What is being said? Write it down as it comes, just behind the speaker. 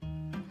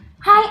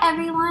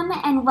everyone,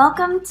 and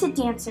welcome to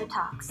Dancer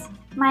Talks.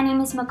 My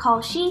name is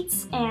McCall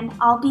Sheets, and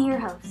I'll be your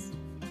host.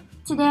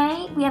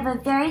 Today, we have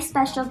a very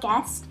special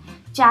guest,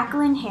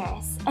 Jacqueline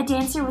Harris, a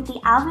dancer with the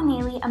Alvin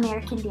Ailey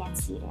American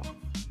Dance Theater.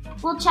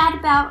 We'll chat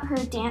about her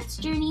dance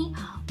journey,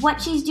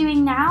 what she's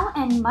doing now,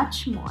 and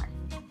much more.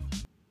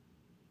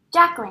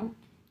 Jacqueline,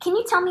 can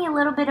you tell me a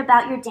little bit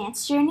about your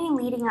dance journey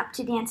leading up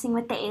to dancing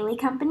with the Ailey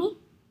Company?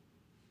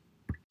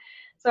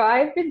 So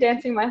I've been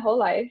dancing my whole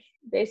life,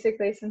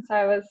 basically since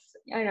I was,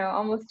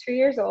 almost 2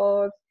 years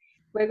old,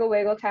 wiggle,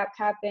 wiggle, tap,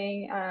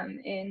 tapping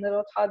in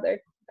little toddler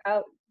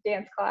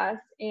dance class.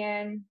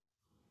 And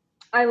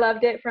I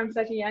loved it from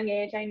such a young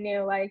age. I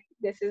knew like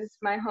this is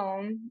my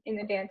home in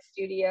the dance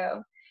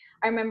studio.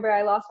 I remember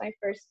I lost my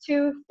first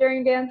tooth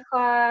during dance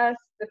class.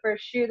 The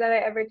first shoe that I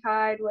ever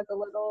tied was a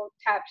little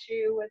tap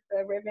shoe with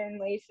the ribbon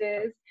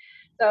laces.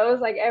 So it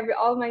was like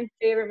all of my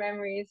favorite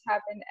memories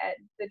happened at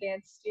the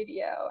dance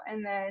studio.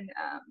 And then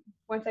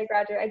once I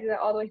graduated, I did that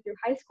all the way through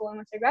high school. And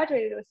once I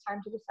graduated, it was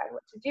time to decide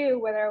what to do,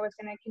 whether I was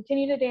going to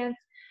continue to dance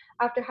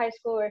after high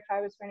school or if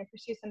I was going to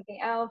pursue something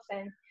else.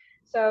 And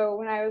so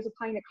when I was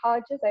applying to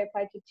colleges, I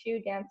applied to two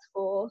dance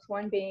schools,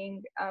 one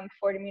being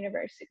Fordham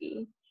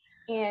University.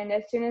 And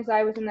as soon as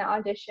I was in the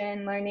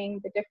audition,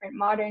 learning the different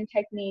modern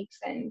techniques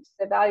and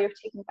the value of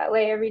taking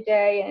ballet every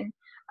day and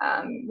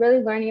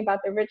really learning about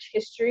the rich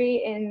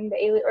history in the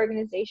Ailey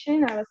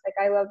organization, I was like,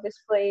 I love this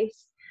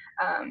place.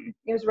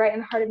 It was right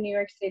in the heart of New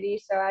York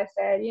City. So I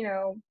said,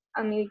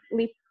 I'm going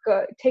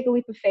to take a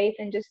leap of faith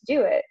and just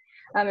do it.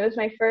 It was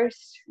my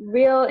first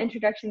real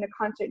introduction to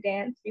concert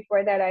dance.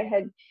 Before that, I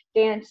had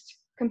danced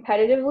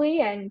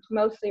competitively and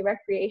mostly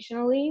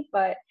recreationally,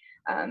 but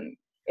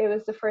it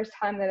was the first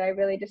time that I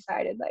really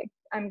decided, like,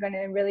 I'm going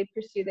to really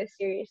pursue this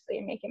seriously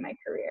and make it my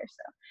career.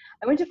 So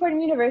I went to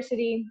Fordham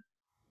University,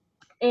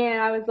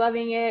 and I was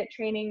loving it,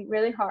 training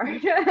really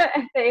hard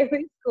at the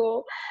Ailey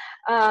School.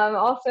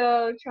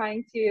 Also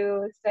trying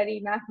to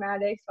study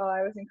mathematics while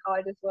I was in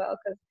college as well,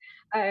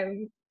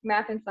 because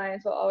math and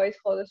science will always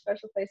hold a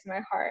special place in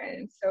my heart,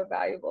 and it's so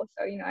valuable.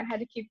 So, I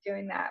had to keep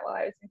doing that while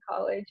I was in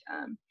college.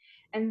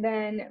 And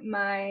then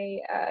my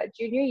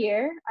junior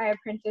year, I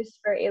apprenticed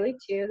for Ailey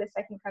 2, the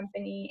second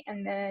company.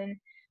 And then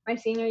my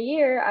senior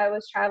year, I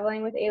was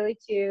traveling with Ailey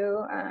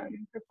 2,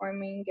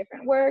 performing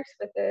different works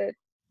with the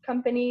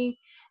company.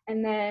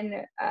 And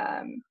then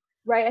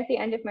right at the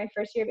end of my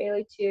first year of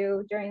Ailey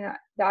 2, during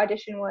the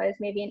audition was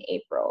maybe in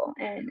April,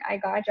 and I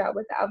got a job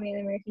with the Alvin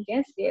Ailey American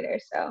Dance Theater.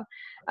 So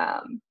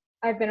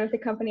I've been with the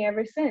company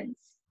ever since.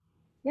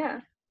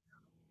 Yeah.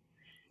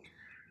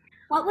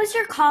 What was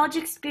your college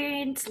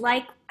experience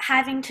like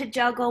having to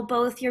juggle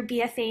both your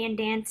BFA in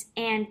dance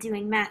and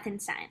doing math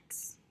and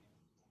science?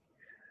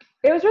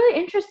 It was really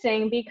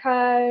interesting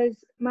because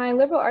my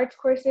liberal arts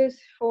courses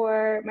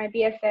for my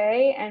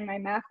BFA and my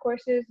math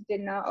courses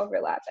did not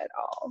overlap at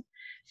all.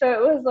 So it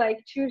was like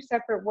two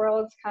separate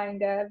worlds,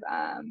 kind of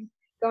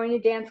going to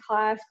dance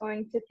class,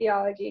 going to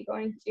theology,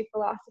 going to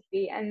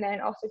philosophy, and then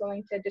also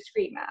going to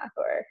discrete math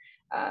or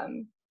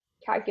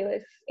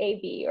calculus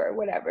AB or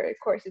whatever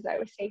courses I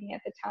was taking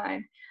at the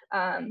time.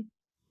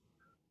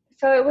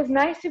 So it was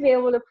nice to be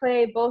able to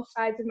play both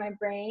sides of my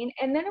brain.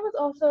 And then it was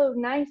also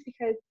nice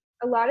because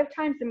a lot of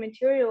times the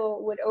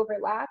material would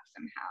overlap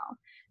somehow.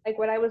 Like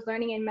what I was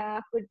learning in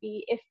math would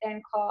be if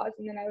then clause,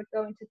 and then I would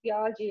go into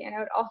theology and I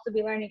would also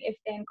be learning if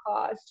then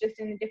clause, just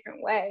in a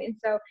different way. And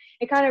so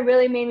it kind of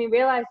really made me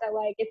realize that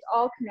like it's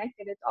all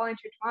connected, it's all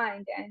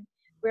intertwined, and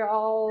we're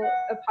all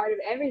a part of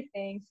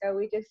everything. So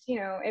we just,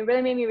 it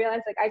really made me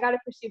realize like I got to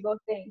pursue both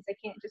things. I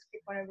can't just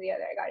pick one or the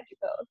other. I got to do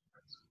both.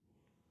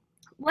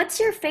 What's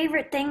your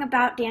favorite thing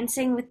about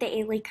dancing with the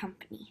Ailey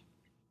Company?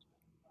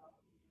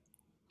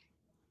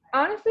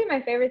 Honestly,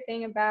 my favorite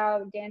thing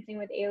about dancing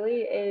with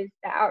Ailey is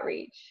the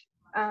outreach.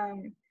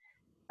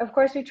 Of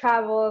course we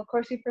travel, of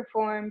course we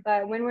perform,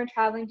 but when we're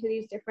traveling to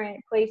these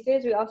different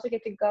places, we also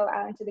get to go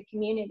out into the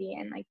community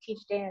and like teach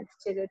dance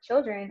to the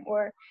children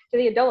or to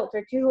the adults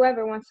or to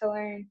whoever wants to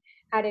learn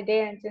how to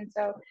dance. And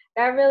so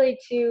that really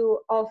too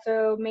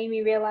also made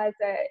me realize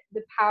that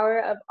the power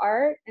of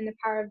art and the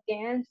power of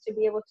dance to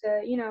be able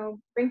to,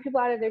 bring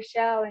people out of their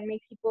shell and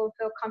make people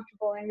feel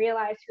comfortable and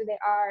realize who they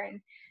are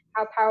and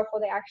how powerful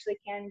they actually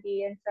can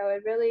be. And so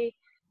it really,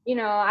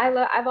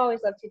 I've always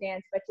loved to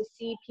dance, but to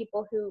see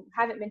people who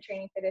haven't been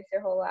training for this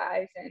their whole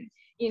lives and,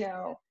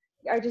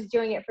 are just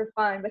doing it for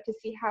fun, but to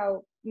see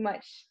how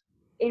much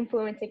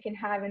influence it can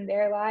have in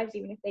their lives,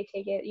 even if they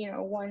take it,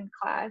 one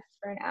class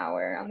for an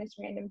hour on this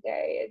random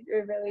day,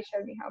 it really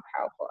showed me how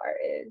powerful art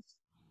is.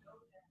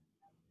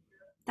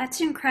 That's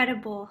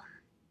incredible.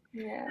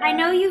 Yeah. I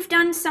know you've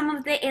done some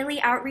of the Ailey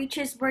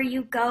outreaches where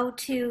you go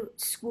to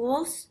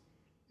schools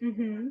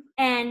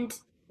and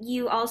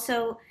you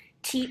also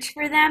teach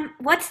for them.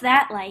 What's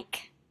that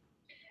like?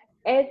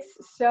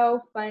 It's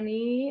so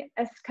funny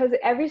because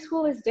every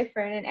school is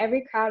different and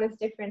every crowd is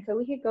different. So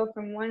we could go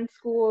from one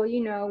school,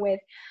 with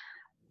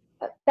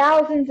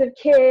thousands of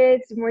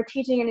kids, and we're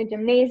teaching in a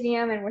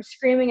gymnasium and we're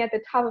screaming at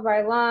the top of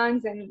our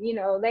lungs, and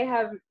they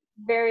have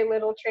very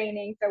little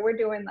training. So we're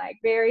doing like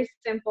very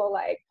simple,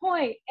 like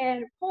point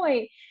and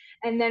point.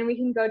 And then we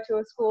can go to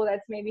a school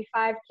that's maybe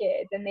 5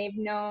 kids and they've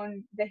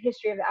known the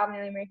history of the Alvin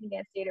Ailey American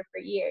Dance Theater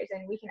for years.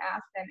 And we can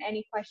ask them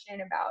any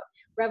question about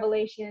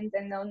Revelations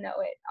and they'll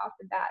know it off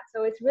the bat.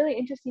 So it's really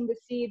interesting to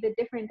see the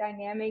different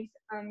dynamics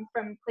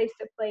from place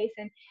to place.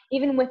 And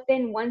even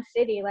within one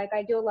city, like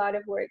I've done a lot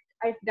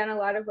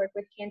of work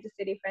with Kansas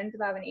City Friends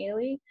of Alvin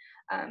Ailey.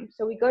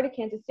 So we go to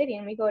Kansas City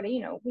and we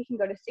can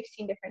go to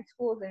 16 different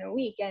schools in a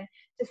week, and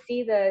to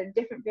see the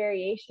different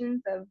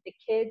variations of the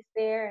kids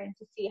there and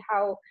to see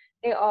how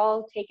they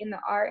all take in the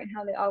art and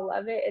how they all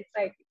love it. It's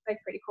like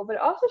pretty cool. But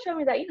it also showed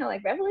me that,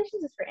 like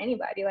Revelations is for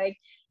anybody. Like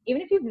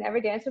even if you've never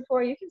danced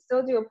before, you can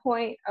still do a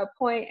point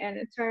and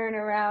a turn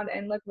around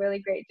and look really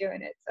great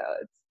doing it. So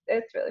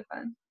it's really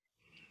fun.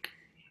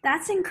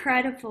 That's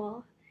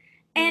incredible.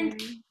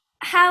 And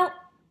how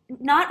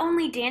not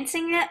only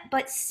dancing it,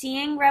 but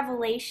seeing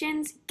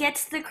Revelations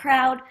gets the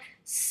crowd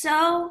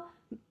so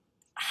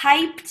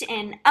hyped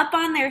and up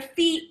on their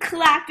feet,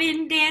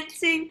 clapping,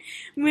 dancing,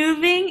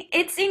 moving.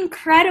 It's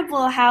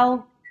incredible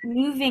how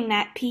moving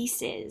that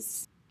piece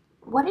is.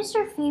 What is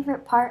your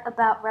favorite part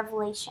about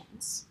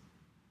Revelations?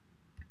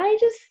 I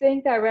just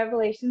think that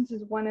Revelations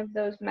is one of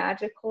those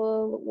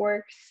magical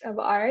works of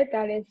art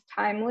that is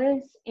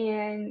timeless,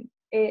 and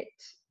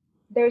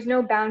there's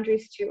no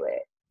boundaries to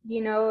it.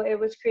 It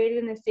was created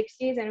in the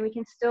 60s and we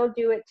can still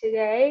do it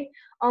today,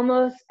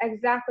 almost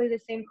exactly the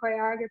same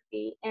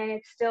choreography, and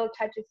it still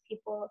touches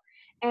people.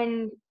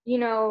 And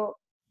the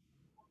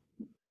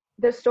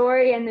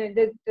story and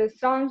the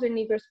songs are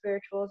Negro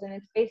spirituals, and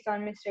it's based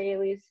on Mr.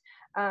 Ailey's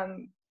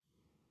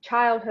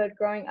childhood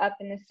growing up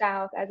in the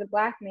South as a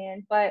Black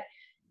man. But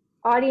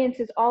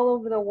audiences all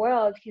over the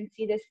world can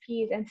see this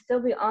piece and still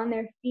be on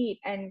their feet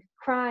and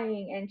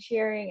crying and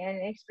cheering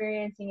and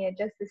experiencing it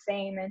just the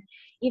same. And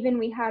even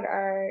the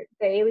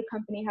Ailey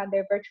Company had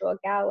their virtual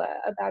gala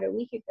about a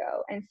week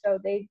ago, and so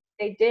they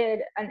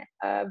did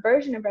a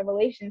version of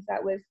Revelations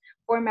that was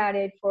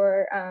formatted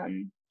for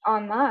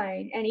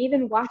online. And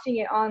even watching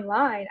it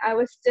online, I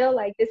was still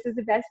like, this is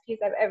the best piece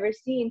I've ever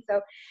seen.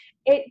 So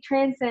it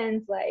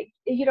transcends, like,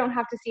 you don't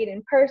have to see it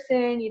in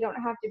person, you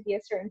don't have to be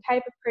a certain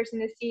type of person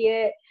to see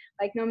it.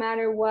 Like no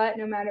matter what,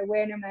 no matter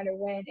where, no matter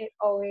when, it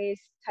always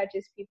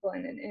touches people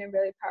in a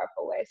really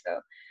powerful way.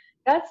 So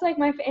that's like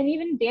and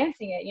even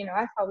dancing it,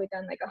 I've probably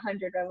done like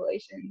 100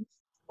 Revelations,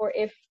 or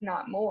if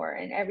not more,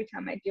 and every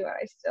time I do it,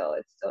 it's still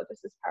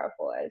just as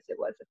powerful as it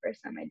was the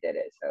first time I did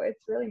it. So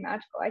it's really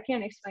magical. I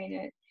can't explain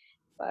it,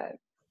 but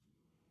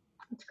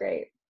it's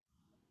great.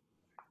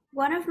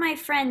 One of my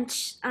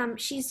friends,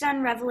 she's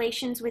done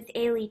Revelations with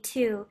Ailey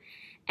too,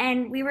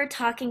 and we were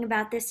talking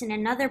about this in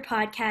another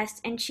podcast,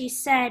 and she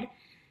said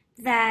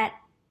that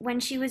when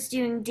she was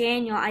doing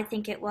Daniel, I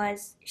think it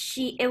was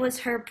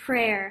her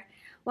prayer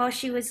while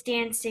she was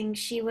dancing.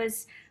 She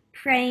was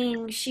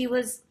praying, she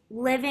was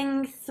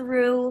living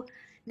through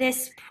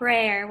this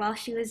prayer while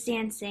she was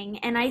dancing.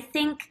 And I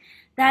think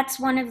that's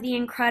one of the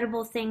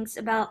incredible things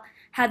about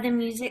how the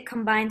music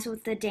combines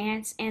with the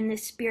dance and the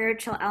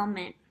spiritual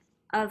element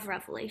of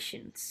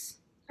Revelations.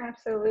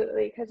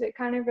 Absolutely, because it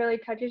kind of really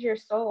touches your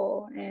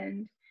soul,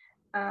 and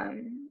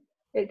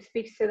it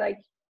speaks to like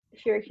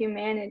your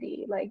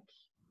humanity, like,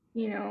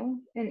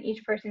 and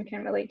each person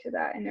can relate to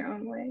that in their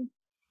own way.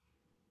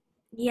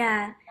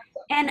 Yeah,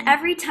 and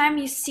every time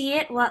you see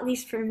it, well, at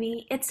least for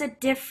me, it's a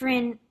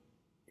different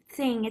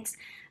thing. It's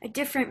a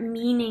different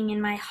meaning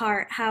in my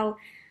heart. How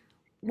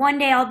one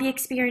day I'll be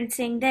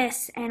experiencing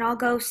this, and I'll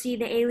go see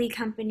the Ailey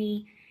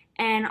Company,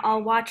 and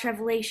I'll watch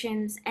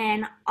Revelations,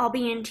 and I'll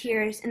be in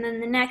tears. And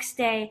then the next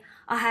day,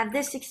 I'll have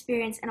this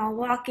experience, and I'll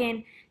walk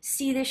in,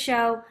 see the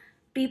show,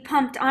 be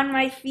pumped on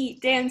my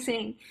feet,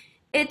 dancing.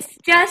 It's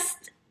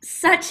just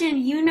such a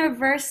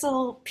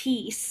universal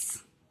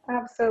piece.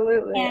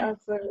 Absolutely, And,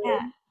 absolutely.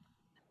 yeah.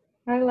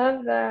 I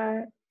love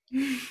that.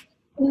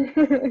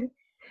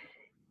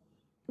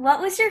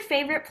 What was your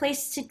favorite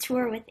place to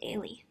tour with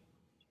Ailey?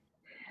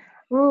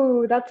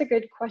 Ooh, that's a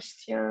good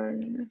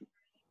question.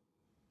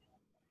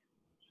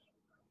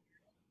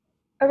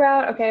 I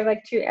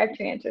have two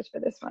answers for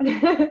this one.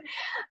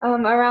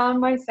 Around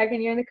my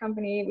second year in the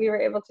company, we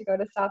were able to go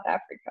to South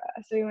Africa.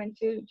 So we went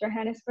to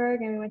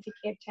Johannesburg and we went to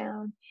Cape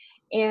Town.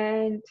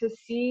 And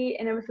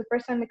it was the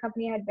first time the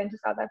company had been to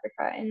South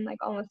Africa in like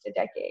almost a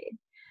decade.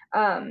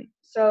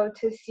 So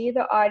to see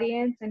the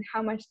audience and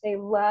how much they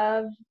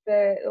loved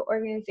the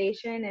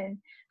organization and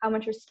how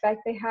much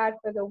respect they had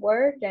for the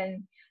work,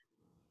 and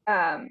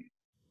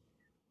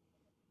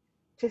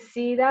to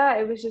see that,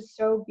 it was just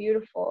so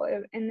beautiful.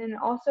 And then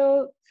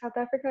also South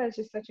Africa is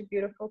just such a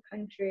beautiful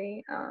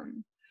country,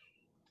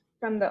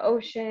 from the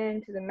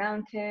ocean to the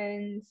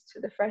mountains to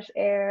the fresh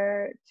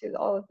air to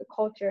all of the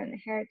culture and the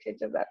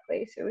heritage of that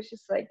place. It was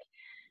just like,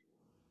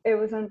 it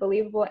was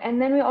unbelievable. And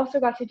then we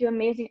also got to do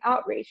amazing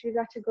outreach. We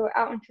got to go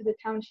out into the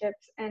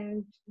townships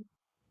and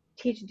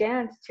teach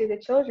dance to the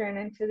children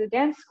and to the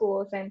dance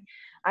schools. And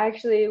I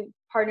actually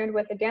partnered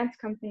with a dance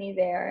company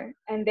there,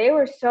 and they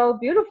were so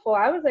beautiful.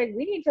 I was like,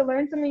 we need to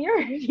learn some of your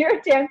your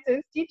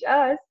dances, teach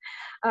us.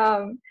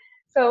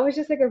 So it was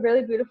just like a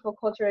really beautiful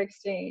cultural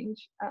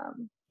exchange,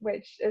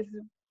 which is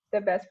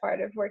the best part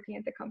of working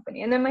at the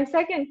company. And then my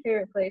second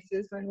favorite place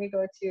is when we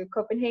go to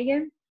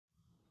Copenhagen.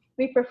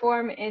 We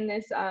perform in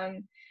this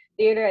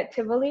theater at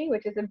Tivoli,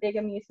 which is a big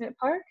amusement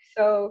park.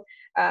 So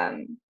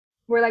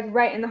we're like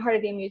right in the heart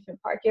of the amusement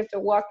park. You have to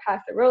walk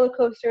past the roller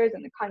coasters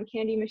and the cotton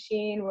candy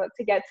machine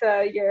to get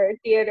to your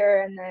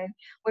theater. And then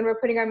when we're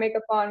putting our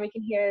makeup on, we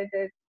can hear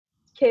the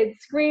kids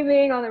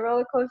screaming on the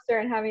roller coaster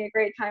and having a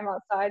great time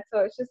outside.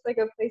 So it's just like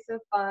a place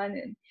of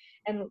fun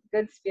and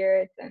good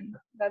spirits. And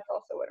that's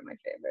also one of my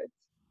favorites.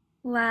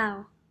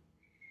 Wow.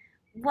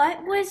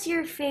 What was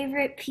your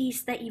favorite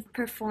piece that you've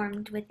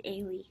performed with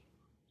Ailey?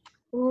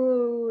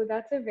 Ooh,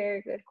 that's a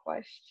very good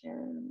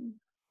question.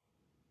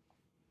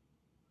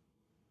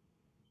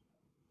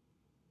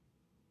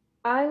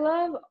 I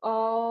love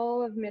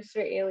all of Mr.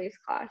 Ailey's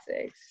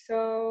classics.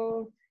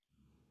 So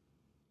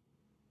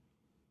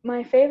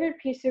my favorite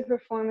piece to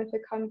perform with the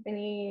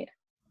company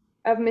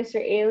of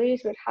Mr.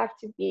 Ailey's would have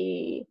to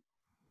be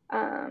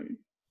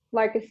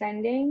Lark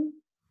Ascending.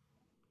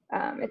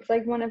 It's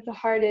like one of the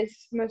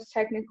hardest, most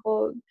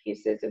technical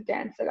pieces of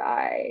dance that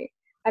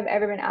I've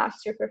ever been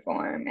asked to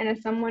perform. And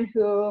as someone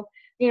who,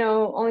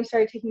 only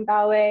started taking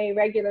ballet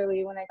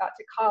regularly when I got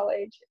to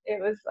college, it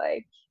was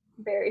like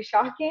very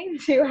shocking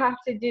to have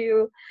to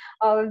do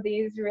all of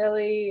these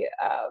really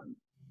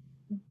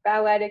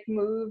balletic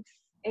moves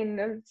in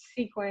a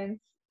sequence,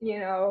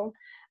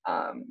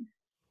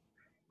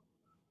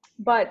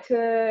 but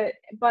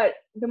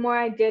the more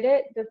I did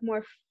it, the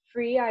more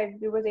free I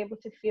was able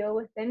to feel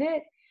within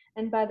it.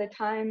 And by the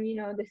time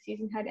the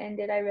season had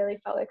ended, I really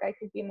felt like I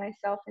could be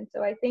myself. And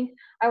so I think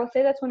I will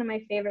say that's one of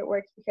my favorite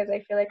works, because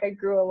I feel like I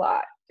grew a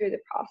lot through the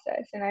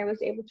process, and I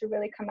was able to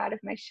really come out of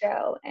my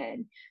shell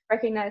and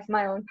recognize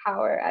my own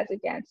power as a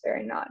dancer,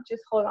 and not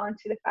just hold on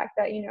to the fact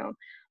that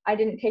I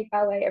didn't take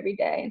ballet every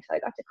day until I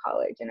got to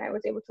college, and I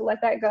was able to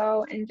let that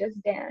go and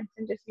just dance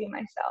and just be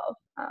myself.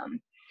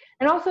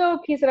 And also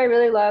a piece that I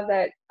really love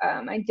that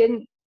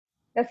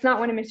that's not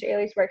one of Mr.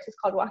 Ailey's works, is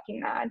called Walking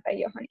Mad by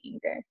Johan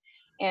Inger.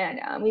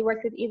 And we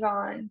worked with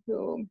Yvonne,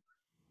 who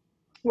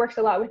works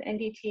a lot with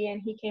NDT,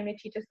 and he came to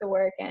teach us the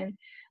work. And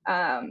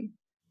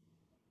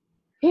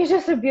he's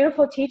just a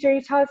beautiful teacher. He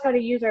taught us how to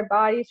use our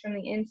bodies from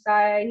the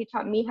inside. He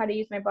taught me how to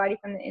use my body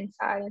from the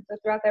inside. And so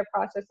throughout that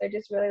process, I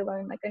just really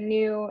learned like a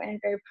new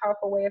and very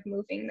powerful way of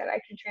moving that I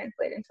can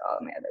translate into all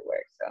of my other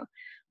work. So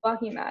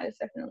Walking Mad is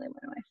definitely one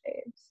of my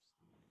faves.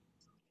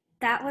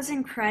 That was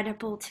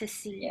incredible to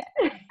see.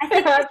 Yeah. I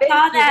think I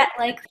saw that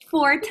like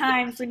 4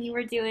 times when you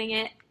were doing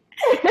it.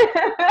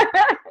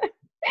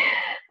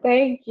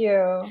 Thank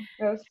you.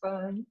 It was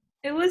fun.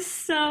 It was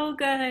so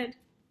good.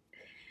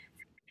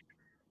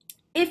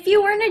 If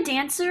you weren't a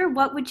dancer,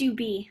 what would you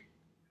be?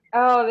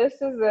 Oh, this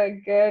is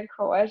a good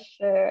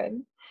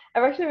question.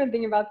 I've actually been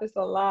thinking about this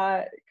a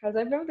lot, because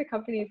I've been with the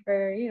company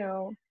for,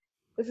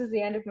 this is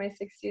the end of my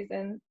 6th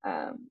season.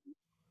 And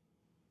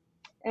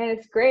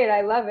it's great.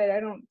 I love it. I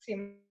don't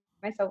see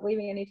myself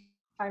leaving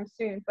anytime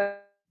soon.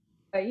 But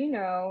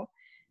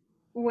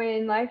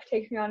when life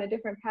takes me on a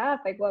different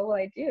path, like what will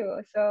I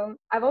do? So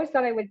I've always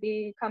thought I would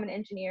become an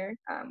engineer,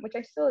 which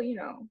I still,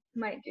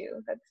 might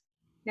do. That's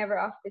never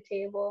off the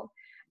table.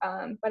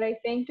 But I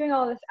think doing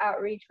all this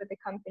outreach with the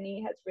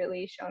company has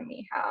really shown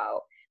me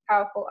how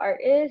powerful art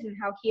is and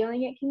how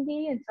healing it can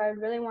be. And so I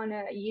really want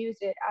to use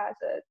it as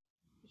a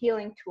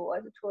healing tool,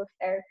 as a tool of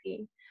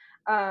therapy,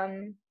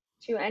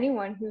 to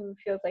anyone who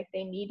feels like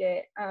they need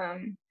it.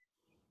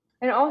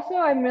 And also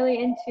I'm really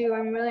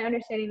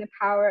understanding the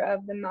power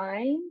of the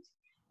mind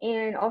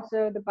and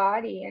also the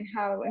body, and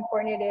how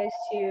important it is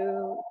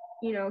to,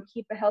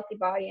 keep a healthy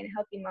body and a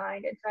healthy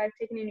mind. And so I've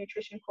taken a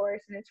nutrition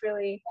course, and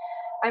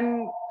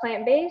I'm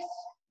plant-based.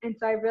 And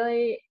so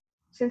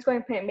since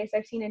going plant-based,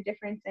 I've seen a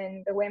difference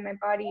in the way my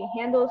body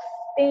handles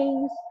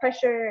things,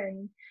 pressure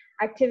and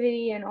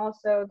activity, and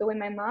also the way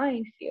my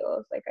mind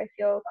feels. Like I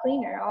feel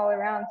cleaner all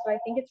around. So I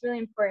think it's really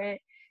important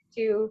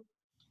to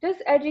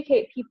just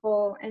educate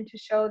people and to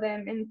show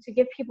them and to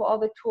give people all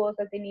the tools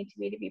that they need to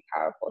be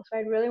powerful. So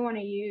I'd really want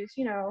to use,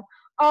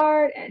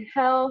 art and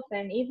health,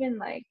 and even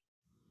like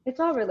it's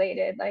all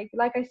related. Like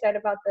I said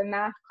about the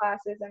math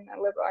classes and the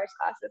liberal arts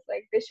classes,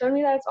 like they showed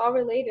me that it's all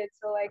related.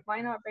 So like why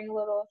not bring a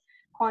little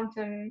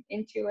quantum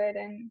into it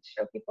and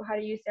show people how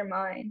to use their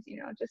minds,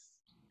 just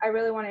I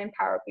really want to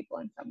empower people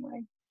in some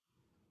way.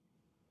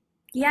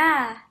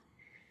 Yeah,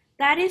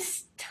 that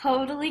is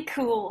totally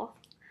cool.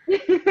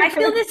 I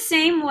feel the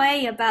same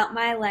way about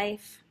my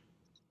life.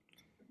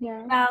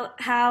 Yeah. About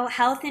how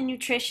health and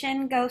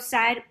nutrition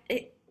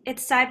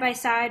it's side by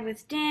side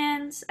with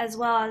dance, as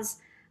well as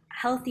a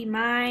healthy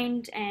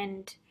mind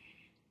and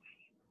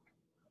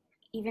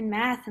even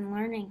math and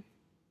learning.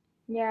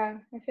 Yeah,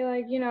 I feel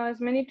like, as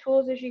many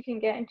tools as you can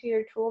get into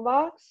your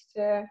toolbox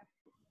to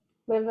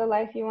live the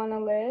life you want to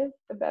live,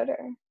 the better.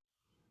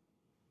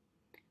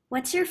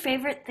 What's your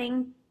favorite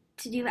thing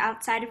to do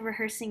outside of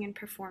rehearsing and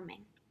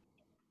performing?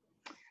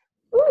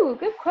 Ooh,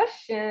 good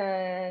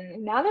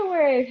question. Now that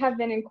we have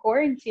been in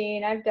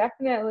quarantine, I've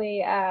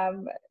definitely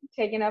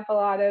taken up a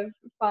lot of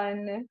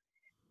fun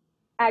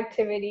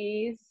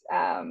activities.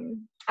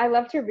 I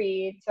love to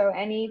read, so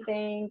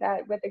anything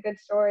that with a good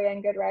story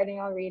and good writing,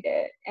 I'll read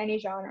it. Any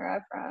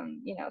genre,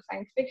 from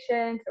science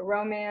fiction to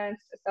romance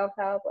to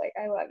self-help, like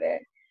I love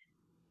it.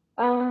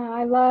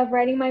 I love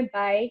riding my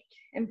bike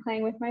and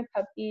playing with my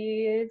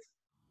puppies.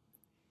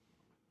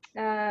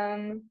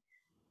 I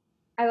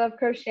love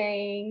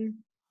crocheting.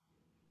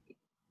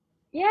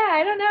 Yeah,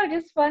 I don't know,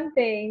 just fun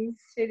things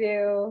to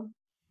do.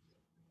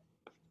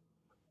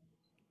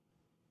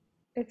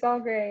 It's all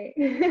great.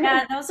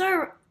 Yeah,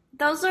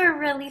 those are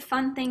really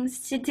fun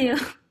things to do,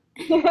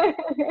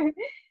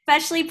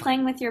 especially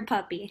playing with your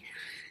puppy.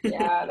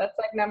 Yeah, that's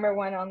like number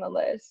one on the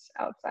list,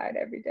 outside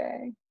every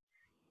day.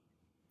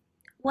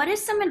 What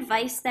is some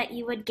advice that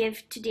you would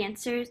give to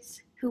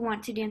dancers who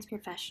want to dance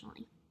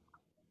professionally?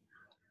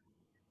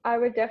 I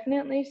would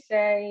definitely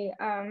say,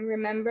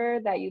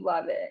 remember that you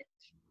love it.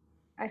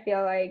 I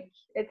feel like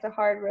it's a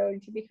hard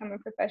road to become a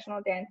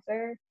professional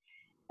dancer,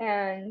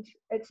 and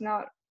it's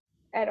not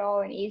at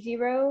all an easy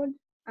road.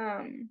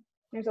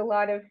 There's a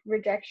lot of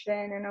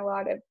rejection and a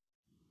lot of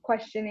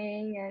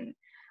questioning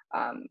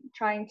and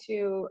trying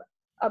to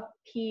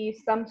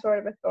appease some sort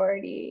of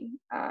authority.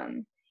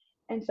 And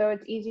so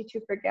it's easy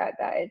to forget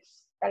that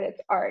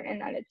it's art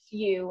and that it's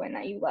you and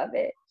that you love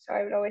it. So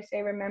I would always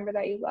say, remember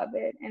that you love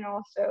it, and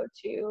also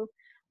to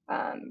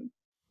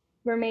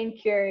remain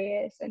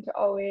curious and to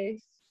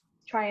always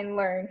try and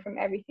learn from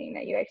everything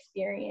that you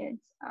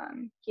experience.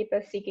 Keep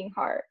a seeking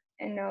heart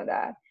and know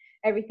that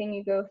everything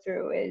you go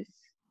through is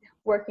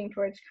working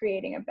towards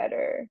creating a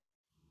better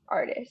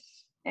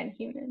artist and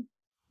human.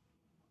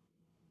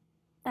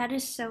 That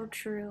is so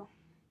true.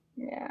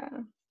 Yeah.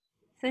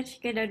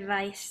 Such good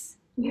advice.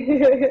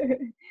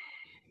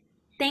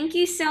 Thank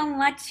you so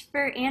much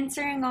for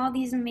answering all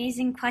these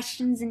amazing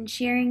questions and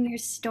sharing your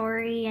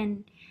story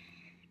and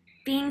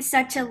being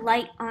such a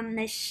light on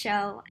this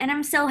show. And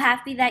I'm so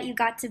happy that you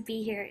got to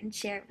be here and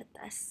share it with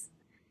us.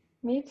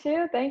 Me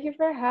too. Thank you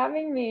for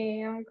having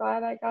me. I'm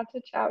glad I got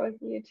to chat with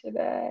you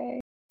today.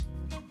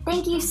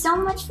 Thank you so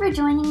much for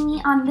joining me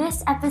on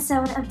this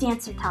episode of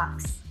Dancer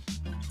Talks.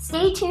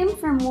 Stay tuned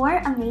for more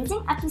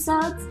amazing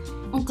episodes,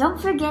 and don't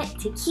forget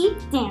to keep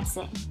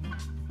dancing.